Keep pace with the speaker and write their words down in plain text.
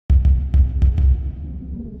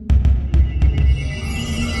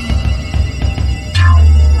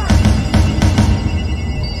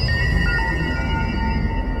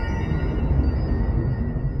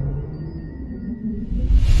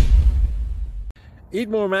Eat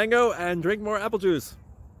more mango and drink more apple juice.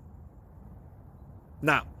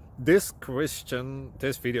 Now, this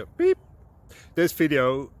video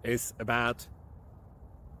is about,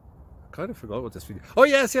 I kind of forgot what this video. Oh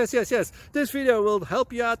yes. This video will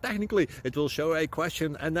help you out technically. It will show a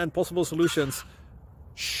question and then possible solutions.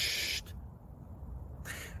 Shh.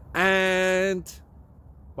 And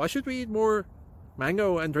why should we eat more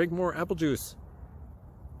mango and drink more apple juice?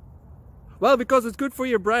 Well, because it's good for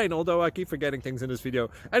your brain, although I keep forgetting things in this video.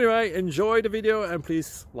 Anyway, enjoy the video and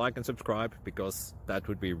please like and subscribe, because that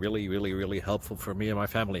would be really helpful for me and my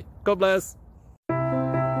family. God bless!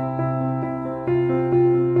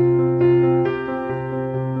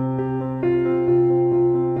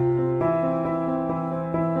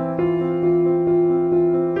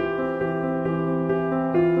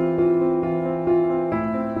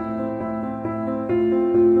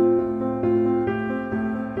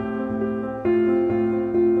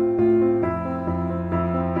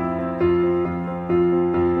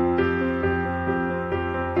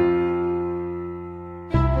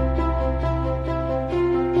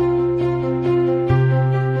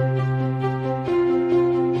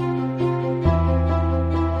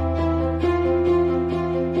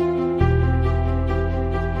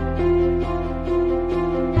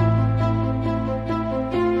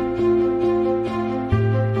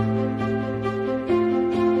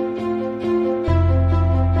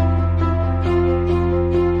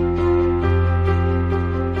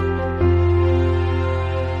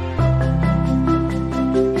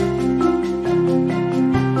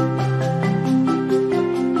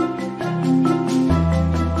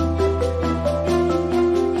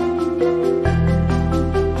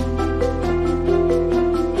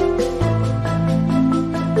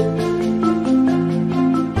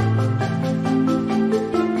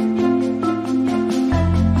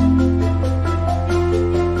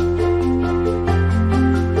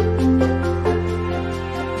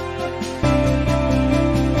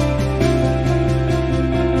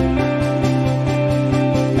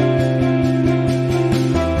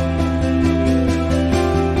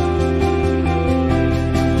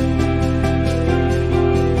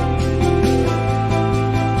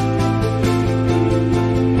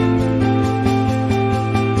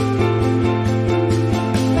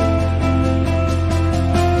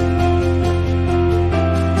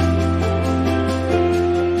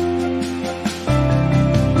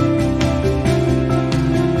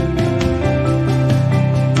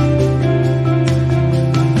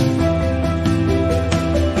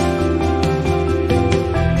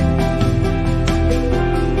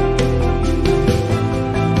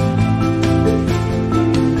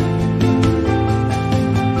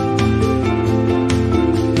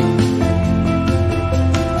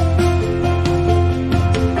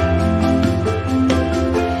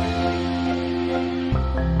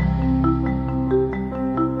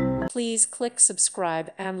 Please click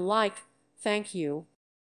subscribe and like. Thank you.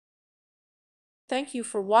 Thank you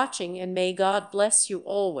for watching, and may God bless you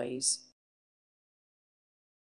always.